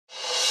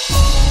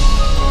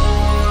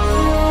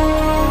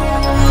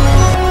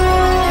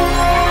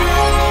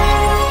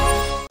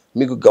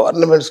మీకు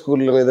గవర్నమెంట్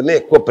స్కూళ్ళ మీదనే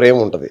ఎక్కువ ప్రేమ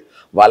ఉంటుంది.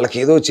 వాళ్ళకి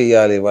ఏదో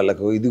చేయాలి,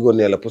 వాళ్ళకు ఇది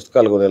కొనేయాలి,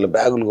 పుస్తకాలు కొనేయాలి,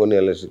 బ్యాగులు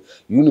కొనేయాలి,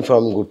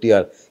 యూనిఫామ్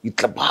కుట్టియాలి,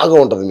 ఇట్లా బాగా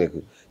ఉంటుంది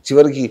మీకు.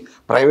 చివరికి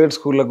ప్రైవేట్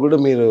స్కూళ్ళకు కూడా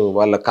మీరు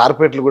వాళ్ళ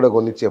కార్పెట్లు కూడా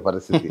కొనిచ్చే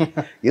పరిస్థితి.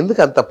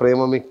 ఎందుకు అంత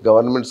ప్రేమ మీకు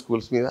గవర్నమెంట్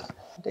స్కూల్స్ మీద?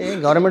 అంటే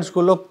గవర్నమెంట్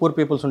స్కూల్లో పూర్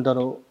పీపుల్స్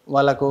ఉంటారు,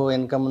 వాళ్ళకు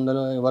వెనక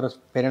ముందులో ఎవరు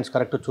పేరెంట్స్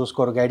కరెక్ట్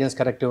చూసుకోరు, గైడెన్స్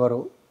కరెక్ట్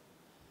ఇవ్వరు.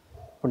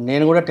 ఇప్పుడు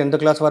నేను కూడా 10th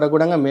క్లాస్ వరకు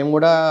కూడా మేము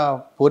కూడా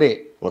పూరే.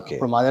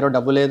 ఇప్పుడు మా దగ్గర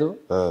డబ్బు లేదు,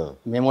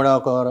 మేము కూడా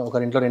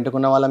ఒకరింట్లో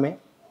రెంటుకున్న వాళ్ళమే.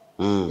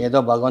 ఏదో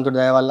భగవంతుడి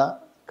దయ వల్ల,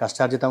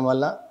 కష్టార్జితం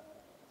వల్ల,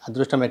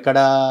 అదృష్టం ఎక్కడ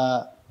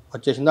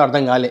వచ్చేసిందో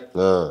అర్థం కాలే.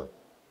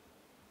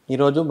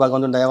 ఈరోజు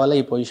భగవంతుడి దయ వల్ల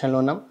ఈ పొజిషన్లో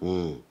ఉన్నాం.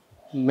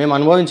 మేము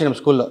అనుభవించినాం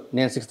స్కూల్లో.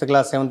 నేను 6th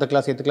class 7th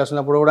class 8th class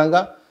ఉన్నప్పుడు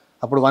కూడా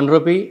అప్పుడు 1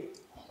 రూపీ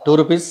 2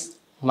 రూపీస్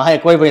మహా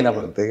ఎక్కువైపోయింది.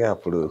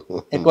 అప్పుడు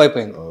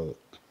ఎక్కువైపోయింది.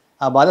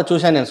 ఆ బాధ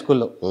చూశాను నేను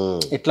స్కూల్లో.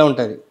 ఎట్లా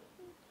ఉంటుంది,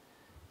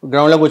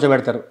 గ్రౌండ్లో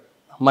కూర్చోబెడతారు,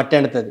 మట్టి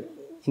అంటుతుంది,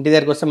 ఇంటి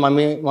దగ్గరికి వస్తే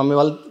మమ్మీ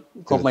వాళ్ళు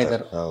కోపం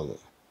అవుతారు.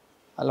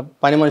 అలా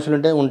పని మనుషులు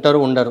ఉంటారు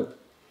ఉండరు.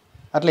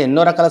 అట్లా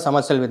ఎన్నో రకాల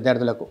సమస్యలు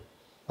విద్యార్థులకు,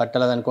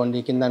 బట్టలది అనుకోండి,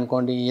 కింద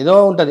అనుకోండి, ఏదో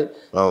ఉంటుంది.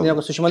 నేను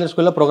ఒక శిశు మందిర్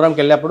స్కూల్లో ప్రోగ్రామ్కి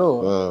వెళ్ళినప్పుడు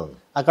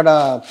అక్కడ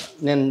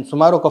నేను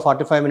సుమారు ఒక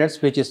 45 మినిట్స్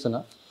స్పీచ్ ఇస్తున్నా.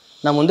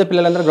 నా ముందే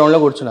పిల్లలందరూ గ్రౌండ్లో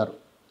కూర్చున్నారు,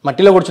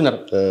 మట్టిలో కూర్చున్నారు.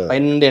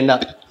 పైన నుండి ఎండ,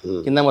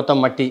 కింద మొత్తం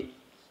మట్టి,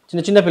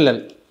 చిన్న చిన్న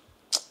పిల్లలు.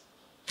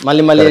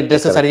 మళ్ళీ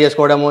డ్రెస్ సరి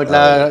చేసుకోవడము,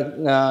 ఇట్లా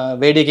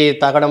వేడికి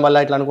తాకడం వల్ల,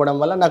 ఇట్లా అనుకోవడం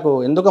వల్ల నాకు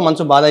ఎందుకో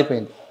మనసు బాధ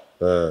అయిపోయింది.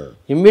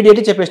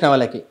 ఇమ్మీడియట్గా చెప్పేసిన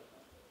వాళ్ళకి,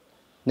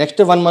 నెక్స్ట్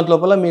 1 మంత్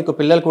లోపల మీకు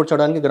పిల్లలు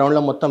కూర్చోవడానికి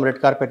గ్రౌండ్లో మొత్తం రెడ్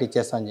కార్పెట్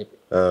ఇచ్చేస్తా అని చెప్పి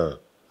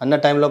అన్న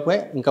టైంలోపే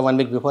ఇంకా 1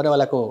 వీక్ బిఫోరే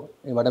వాళ్ళకు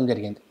ఇవ్వడం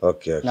జరిగింది.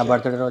 నా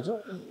బర్త్డే రోజు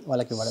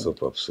వాళ్ళకి ఇవ్వడం.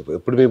 సూపర్.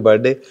 ఇప్పుడు మీ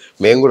బర్త్డే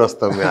మేము కూడా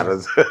వస్తాం ఆ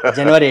రోజు.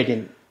 జనవరి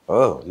 18.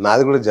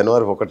 నాది కూడా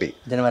జనవరి 1,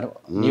 జనవరి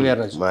న్యూ ఇయర్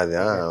రోజు మాది.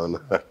 అవును,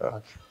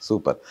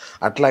 సూపర్.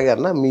 అట్లాగే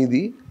అన్న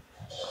మీది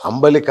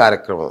అంబలి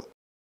కార్యక్రమం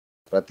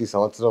ప్రతి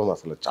సంవత్సరం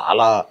అసలు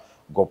చాలా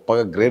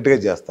గొప్పగా గ్రేట్గా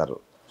చేస్తారు.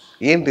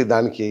 ఏంటి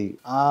దానికి?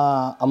 ఆ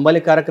అంబలి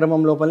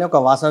కార్యక్రమం లోపలనే ఒక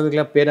వాసవి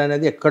క్లబ్ పేరు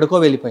అనేది ఎక్కడికో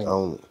వెళ్ళిపోయింది.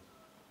 అవును,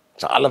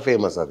 చాలా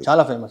ఫేమస్. అది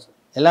చాలా ఫేమస్.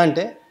 ఎలా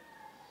అంటే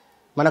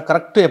మన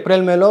కరెక్ట్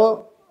ఏప్రిల్ మేలో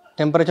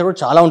టెంపరేచర్ కూడా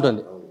చాలా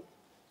ఉంటుంది.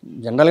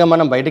 జనరల్గా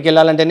మనం బయటికి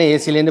వెళ్ళాలంటేనే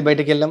ఏసీ లేని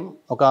బయటికి వెళ్ళాం.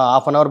 ఒక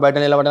హాఫ్ అన్ అవర్ బయట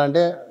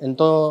నిలబడాలంటే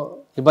ఎంతో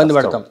ఇబ్బంది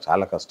పడతాం,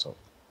 చాలా కష్టం.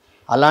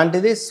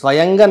 అలాంటిది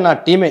స్వయంగా నా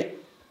టీమే,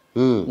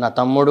 నా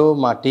తమ్ముడు,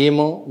 మా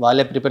టీము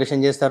వాళ్ళే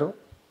ప్రిపరేషన్ చేస్తారు.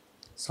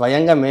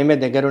 స్వయంగా మేమే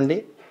దగ్గరుండి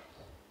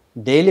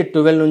డైలీ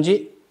 12 నుంచి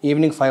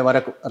ఈవినింగ్ 5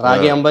 వరకు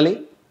రాగి అంబలి,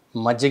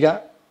 మజ్జిగ,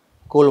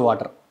 కూల్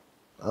వాటర్.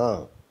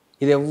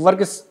 ఇది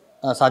ఎవ్వరికి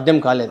సాధ్యం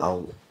కాలేదు.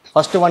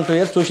 ఫస్ట్ 1-2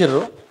 ఇయర్స్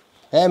చూసిర్రు,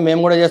 మేము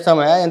కూడా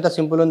చేస్తాము, ఎంత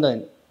సింపుల్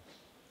ఉందని.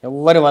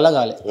 ఎవ్వరి వల్ల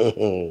కాలే.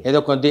 ఏదో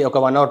ఒక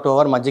 1 hour 2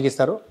 hour మజ్జిగ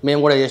ఇస్తారు, మేము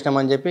కూడా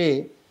చేసినామని చెప్పి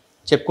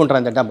చెప్పుకుంటారు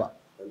అంతే, డబ్బా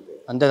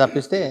అంతే.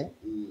 తప్పిస్తే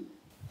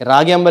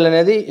రాగి అంబలి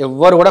అనేది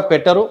ఎవ్వరు కూడా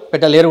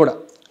పెట్టలేరు కూడా.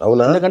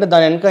 అవునా? ఎందుకంటే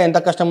దాని వెనక ఎంత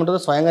కష్టం ఉంటుందో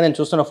స్వయంగా నేను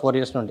చూస్తున్నా 4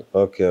 years నుండి.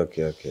 ఓకే.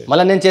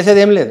 మళ్ళీ నేను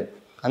చేసేది ఏం లేదు,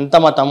 అంతా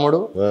మా తమ్ముడు,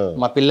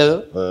 మా పిల్లలు.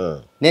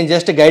 నేను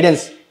జస్ట్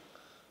గైడెన్స్,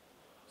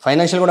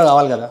 ఫైనాన్షియల్ కూడా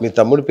కావాలి కదా. మీ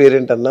తమ్ముడి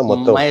పేరేంటన్నా?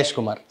 మొత్తం మహేష్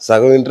కుమార్.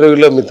 సగం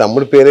ఇంటర్వ్యూలో మీ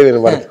తమ్ముడి పేరే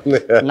వినబడుతుంది.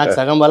 నాకు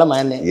సగం వల్ల మా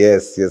ఆయన్ని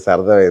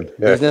అర్థమైంది.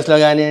 బిజినెస్ లో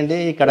కానివ్వండి,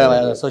 ఇక్కడ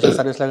సోషల్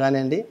సర్వీస్ లో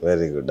కానివ్వండి,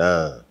 వెరీ గుడ్.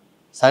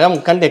 సగం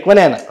కంటే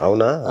ఎక్కువనే ఆయన.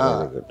 అవునా?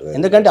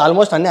 ఎందుకంటే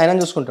ఆల్మోస్ట్ అన్ని ఆయన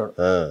చూసుకుంటాడు.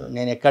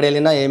 నేను ఎక్కడ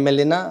వెళ్ళినా ఏం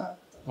వెళ్ళినా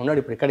ఉన్నాడు.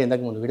 ఇప్పుడు ఇక్కడ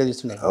ఇంతకు ముందు వీడియో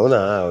తీస్తున్నాడు. అవునా?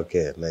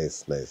 Okay, nice.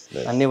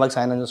 అన్ని వర్క్స్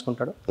ఆయన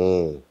చూసుకుంటాడు.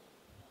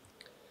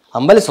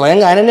 అంబలి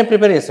స్వయంగా ఆయననే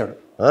ప్రిపేర్ చేస్తాడు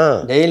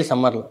డైలీ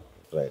సమ్మర్లో.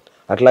 రైట్.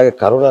 అట్లాగే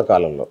కరోనా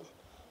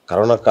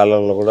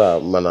కాలంలో కూడా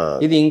మన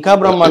ఇది ఇంకా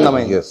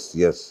బ్రహ్మాండమైంది.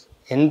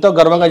 ఎంతో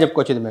గర్వంగా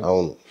చెప్పుకోవచ్చు ఇది మేము.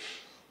 అవును,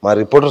 మా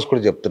రిపోర్టర్స్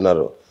కూడా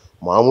చెప్తున్నారు,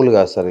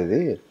 మామూలుగా సార్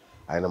ఇది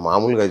ఆయన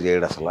మామూలుగా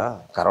చేయడు. అసలు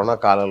కరోనా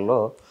కాలంలో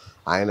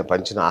ఆయన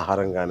పంచిన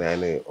ఆహారం కానీ,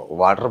 ఆయన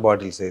వాటర్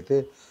బాటిల్స్ అయితే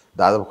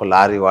దాదాపు 1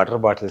 లారీ వాటర్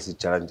బాటిల్స్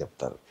ఇచ్చాడని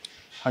చెప్తారు.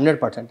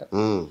 100%.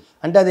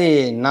 అంటే అది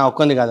నా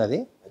ఒక్కంది కాదు, అది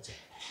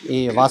ఈ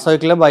వాసవి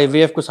క్లబ్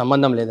IVFకు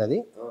సంబంధం లేదు. అది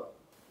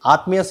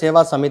ఆత్మీయ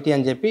సేవా సమితి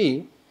అని చెప్పి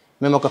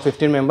మేము ఒక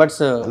 15 members.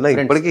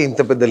 ఇప్పటికీ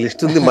ఇంత పెద్ద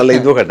లిస్ట్ ఉంది, మళ్ళీ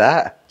ఇది ఒకట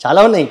చాలా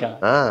ఉన్నాయి ఇంకా.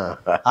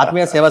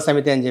 ఆత్మీయ సేవా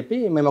సమితి అని చెప్పి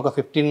మేము ఒక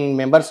 15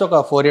 members ఒక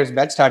 4 years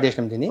బ్యాక్ స్టార్ట్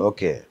చేసినాం దీన్ని.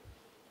 ఓకే.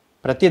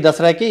 ప్రతి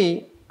దసరాకి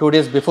 2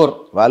 days బిఫోర్.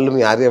 వాళ్ళు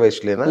మీ ఆర్య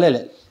వైశ్యులేనా?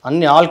 లేదు,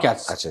 అన్ని ఆల్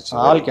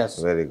క్యాస్ట్.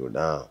 Very good.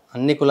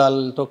 అన్ని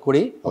కులాలతో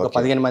కూడి ఒక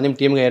 15 మంది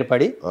టీమ్గా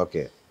ఏర్పడి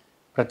ఓకే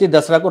ప్రతి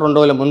దసరాకు 2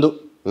 రోజుల ముందు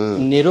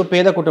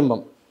నిరుపేద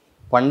కుటుంబం,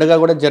 పండుగ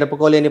కూడా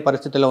జరుపుకోలేని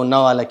పరిస్థితుల్లో ఉన్న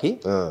వాళ్ళకి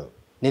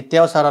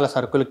నిత్యావసరాల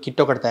సరుకులు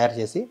కిట్ ఒకటి తయారు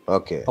చేసి,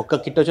 ఒక్క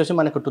కిట్ వచ్చేసి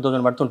మనకు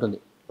 2000 పడుతుంటుంది.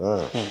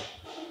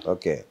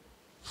 ఓకే.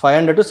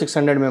 500 to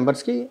 600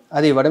 మెంబర్స్కి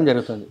అది ఇవ్వడం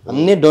జరుగుతుంది.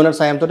 అన్ని డోనర్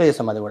సాయంతో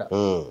చేస్తాం. అది కూడా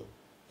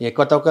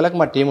ఎక్కువ తక్కువలకు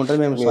మా టీం ఉంటుంది,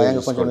 మేము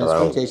స్వయంగా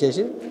కొంచెం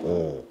చేసేసి,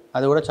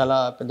 అది కూడా చాలా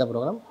పెద్ద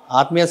ప్రోగ్రామ్.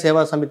 ఆత్మీయ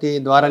సేవా సమితి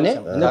ద్వారానే,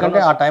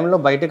 ఎందుకంటే ఆ టైంలో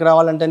బయటకు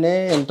రావాలంటేనే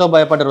ఎంతో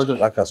భయపడే రోజులు,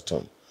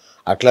 కష్టం.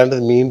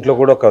 అట్లాంటిది మీ ఇంట్లో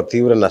కూడా ఒక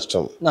తీవ్ర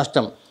నష్టం.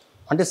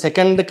 అంటే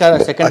సెకండ్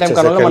టైం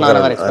కరోనాలో మా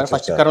నాన్నగారు ఎక్స్పైర్.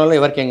 ఫస్ట్ కరోనాలో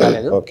ఎవరికి ఏం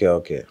కాలేదు.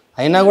 ఓకే.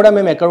 అయినా కూడా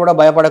మేము ఎక్కడ కూడా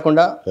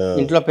భయపడకుండా,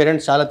 ఇంట్లో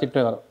పేరెంట్స్ చాలా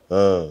తిట్టేవారు,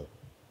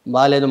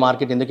 బాగాలేదు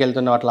మార్కెట్ ఎందుకు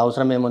వెళ్తున్నావు, అట్లా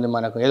అవసరం ఏముంది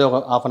మనకు, ఏదో ఒక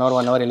హాఫ్ అన్ అవర్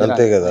 1 అవర్ వెళ్ళినా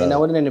అయినా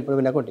కూడా నేను ఇప్పుడు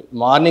వినకుంటే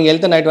మార్నింగ్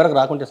వెళ్తే నైట్ వరకు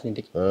రాకుంటే అసలు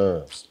ఇంటికి.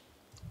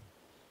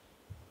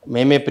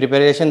 మేమే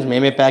ప్రిపరేషన్స్,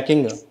 మేమే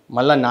ప్యాకింగ్,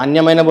 మళ్ళీ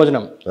నాణ్యమైన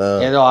భోజనం,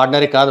 ఏదో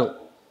ఆర్డినరీ కాదు.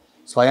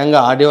 స్వయంగా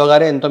ఆర్డీఓ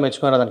గారే ఎంతో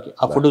మెచ్చుకున్నారు దానికి,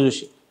 ఆ ఫుడ్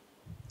చూసి.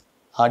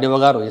 ఆర్డీఓ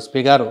గారు,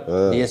 ఎస్పీ గారు,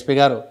 డిఎస్పీ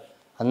గారు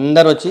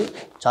అందరు వచ్చి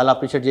చాలా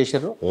అప్రిషియేట్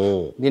చేశారు.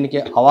 దీనికి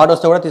అవార్డు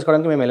వస్తే కూడా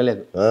తీసుకోవడానికి మేము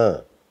వెళ్ళలేదు.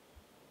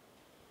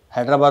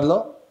 హైదరాబాద్లో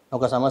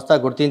ఒక సంస్థ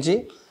గుర్తించి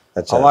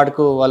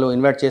అవార్డుకు వాళ్ళు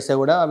ఇన్వైట్ చేస్తే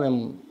కూడా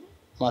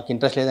మాకు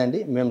ఇంట్రెస్ట్ లేదండి,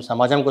 మేము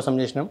సమాజం కోసం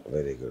చేసినాం,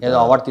 ఏదో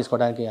అవార్డు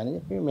తీసుకోవడానికి అని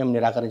చెప్పి మేము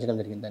నిరాకరించడం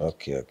జరిగింది.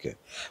 Okay okay.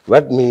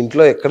 బట్ మీ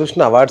ఇంట్లో ఎక్కడ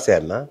చూసిన అవార్డ్సే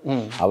అన్న,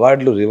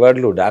 అవార్డులు,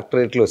 రివార్డులు,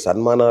 డాక్టరేట్లు,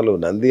 సన్మానాలు,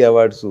 నంది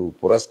అవార్డ్స్,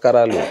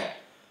 పురస్కారాలు.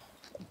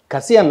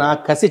 కసి అన్న,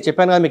 కసి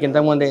చెప్పాను కదా మీకు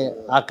ఇంతకుముందే,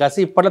 ఆ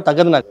కసి ఇప్పట్లో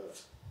తగ్గదు నాకు.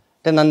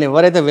 అంటే నన్ను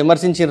ఎవరైతే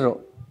విమర్శించారో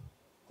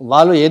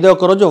వాళ్ళు ఏదో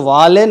ఒక రోజు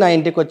వాళ్ళే నా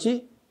ఇంటికి వచ్చి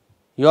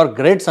యు ఆర్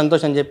గ్రేట్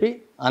సంతోష్ అని చెప్పి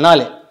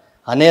అనాలి.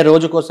 అనే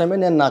రోజు కోసమే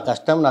నేను నా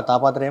కష్టం, నా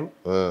తాపత్రయం,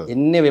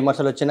 ఎన్ని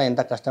విమర్శలు వచ్చినా,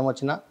 ఎంత కష్టం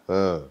వచ్చినా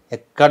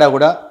ఎక్కడ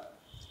కూడా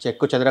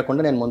చెక్కు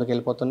చెదరకుండా నేను ముందుకు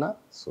వెళ్ళిపోతున్నా.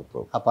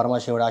 ఆ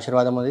పరమశివుడు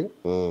ఆశీర్వాదం ఉంది,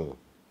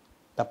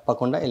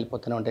 తప్పకుండా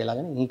వెళ్ళిపోతూనే ఉంటాయి.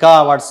 ఇలాగని ఇంకా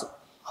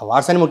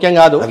అవార్డ్స్ అని ముఖ్యం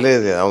కాదు,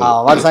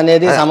 అవార్డ్స్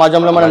అనేది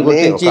సమాజంలో మనం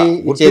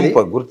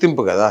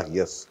గుర్తింపు కదా.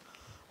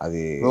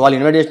 అది వాళ్ళు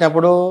ఇన్వైట్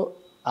చేసినప్పుడు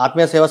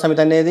ఆత్మీయ సేవా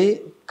సమితి అనేది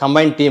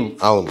కంబైన్డ్ టీమ్.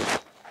 అవును,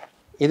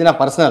 ఇది నా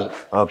పర్సనల్.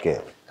 ఓకే.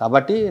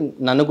 కాబట్టి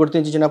నన్ను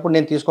గుర్తించినప్పుడు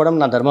నేను తీసుకోవడం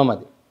నా ధర్మం.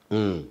 అది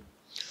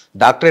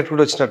డాక్టరేట్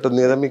కూడా వచ్చినట్టుంది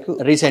కదా మీకు?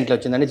 రీసెంట్లీ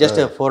వచ్చిందండి, just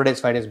 4 days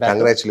 5 days back.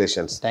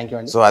 Congratulations. Thank you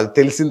అండి. సో అది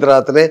తెలిసిన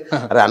తర్వాతనే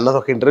అరే అన్నది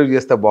ఒక ఇంటర్వ్యూ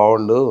చేస్తే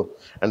బాగుండు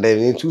అంటే,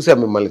 నేను చూసాం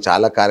మిమ్మల్ని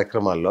చాలా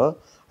కార్యక్రమాల్లో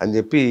అని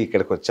చెప్పి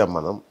ఇక్కడికి వచ్చాం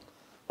మనం.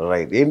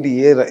 రైట్. ఏంటి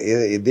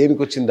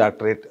దేనికి వచ్చింది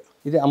డాక్టరేట్?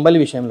 ఇది అంబలి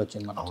విషయంలో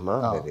వచ్చింది. అవునా?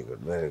 Very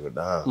good, very good.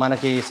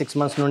 మనకి 6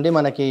 months నుండి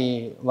మనకి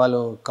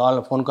వాళ్ళు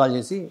ఫోన్ కాల్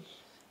చేసి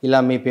ఇలా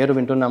మీ పేరు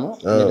వింటున్నాము,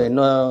 మీరు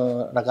ఎన్నో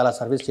రకాల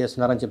సర్వీస్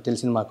చేస్తున్నారని చెప్పి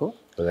తెలిసింది మాకు.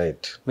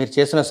 రైట్. మీరు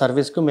చేస్తున్న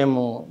సర్వీస్కు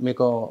మేము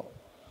మీకు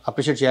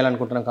అప్రిషియేట్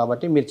చేయాలనుకుంటున్నాం,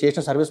 కాబట్టి మీరు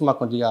చేసిన సర్వీస్ మాకు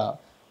కొద్దిగా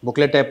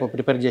బుక్లెట్ టైప్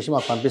ప్రిపేర్ చేసి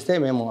మాకు పంపిస్తే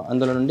మేము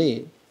అందులో నుండి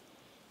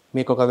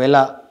మీకు ఒకవేళ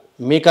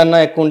మీకన్నా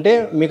ఎక్కువ ఉంటే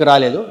మీకు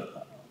రాలేదు,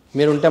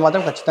 మీరు ఉంటే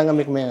మాత్రం ఖచ్చితంగా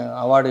మీకు మేము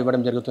అవార్డు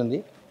ఇవ్వడం జరుగుతుంది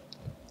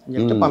అని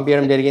చెప్తే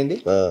పంపించడం జరిగింది.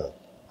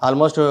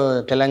 ఆల్మోస్ట్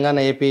తెలంగాణ,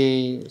 ఏపీ,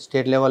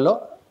 స్టేట్ లెవెల్లో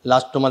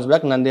last 2 months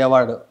back Nandi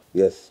award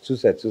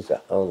చూసా.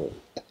 అవును.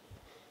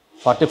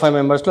 45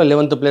 members-లో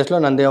 11th place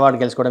నంది అవార్డు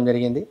గెలుచుకోవడం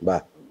జరిగింది.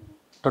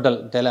 Total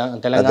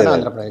Telangana,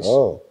 Andhra Pradesh.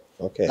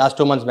 Last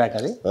 2 months back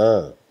అది.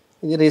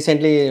 ఇది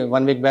రీసెంట్లీ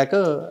 1 week బ్యాక్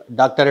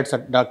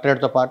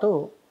డాక్టరేట్తో పాటు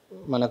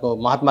మనకు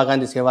మహాత్మా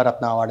గాంధీ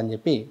సేవారత్న అవార్డు అని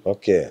చెప్పి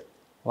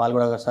వాళ్ళు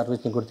కూడా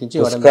సర్వీస్ని గుర్తించి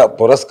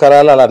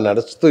పురస్కారాలు అలా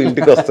నడుస్తూ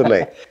ఇంటికి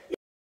వస్తున్నాయి.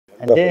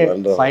 అంటే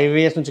 5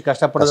 years నుంచి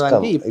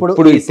కష్టపడడానికి ఇప్పుడు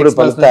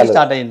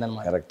స్టార్ట్ అయ్యింది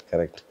అనమాట. Correct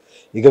correct.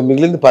 ఇక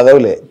మిగిలింది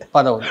పదవులు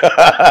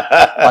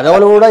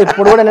కూడా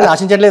ఇప్పుడు కూడా నేను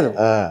ఆశించట్లేదు,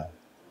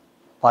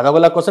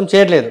 పదవుల కోసం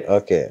చేయట్లేదు,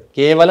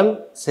 కేవలం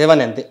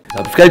సేవనే అంతే.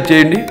 సబ్స్క్రైబ్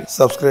చేయండి.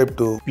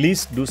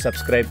 Please do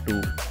subscribe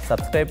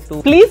to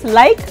please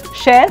like,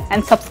 share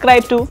and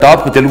subscribe to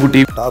top Telugu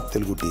TV. Top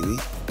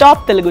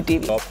Telugu TV.